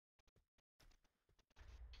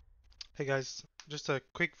Hey guys, just a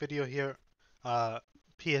quick video here, uh,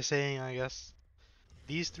 PSAing I guess.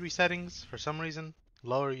 These three settings, for some reason,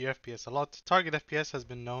 lower your FPS a lot. Target FPS has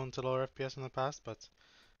been known to lower FPS in the past, but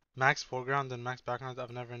max foreground and max background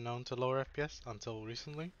I've never known to lower FPS until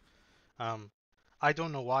recently. Um, I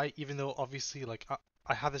don't know why, even though obviously like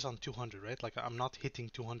I have this on 200, right? Like I'm not hitting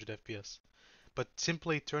 200 FPS, but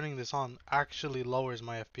simply turning this on actually lowers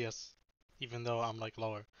my FPS, even though I'm like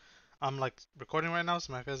lower. I'm like recording right now,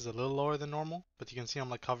 so my FPS is a little lower than normal, but you can see I'm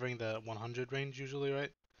like covering the 100 range usually,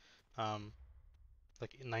 right? Um,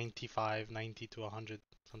 like 95, 90 to 100,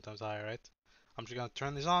 sometimes higher, right? I'm just gonna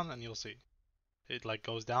turn this on and you'll see it like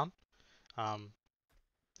goes down. Um,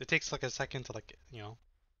 it takes like a second to like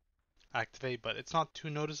activate, but it's not too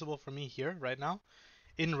noticeable for me here right now.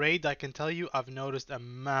 In raid, I can tell you I've noticed a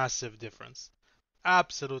massive difference,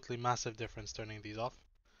 absolutely massive difference turning these off.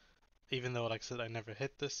 Even though, like I said, I never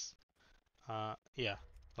hit this. Yeah,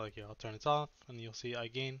 like yeah, I'll turn it off and you'll see I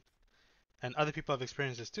gain. And other people have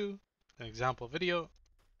experienced this too. An example video.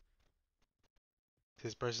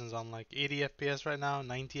 This person's on like 80 FPS right now,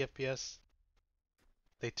 90 FPS.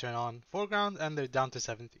 They turn on foreground and they're down to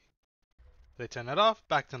 70. They turn it off,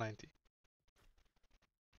 back to 90.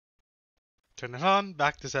 Turn it on,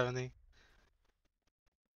 back to 70.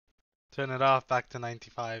 Turn it off, back to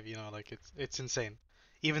 95. Like it's insane.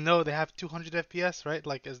 Even though they have 200 FPS, right?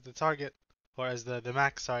 Like as the target or as the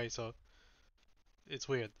max, sorry. So it's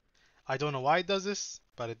weird. I don't know why it does this,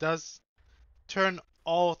 but it does. Turn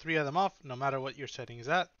all three of them off, no matter what your setting is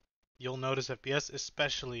at. You'll notice FPS,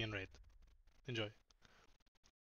 especially in raid. Enjoy.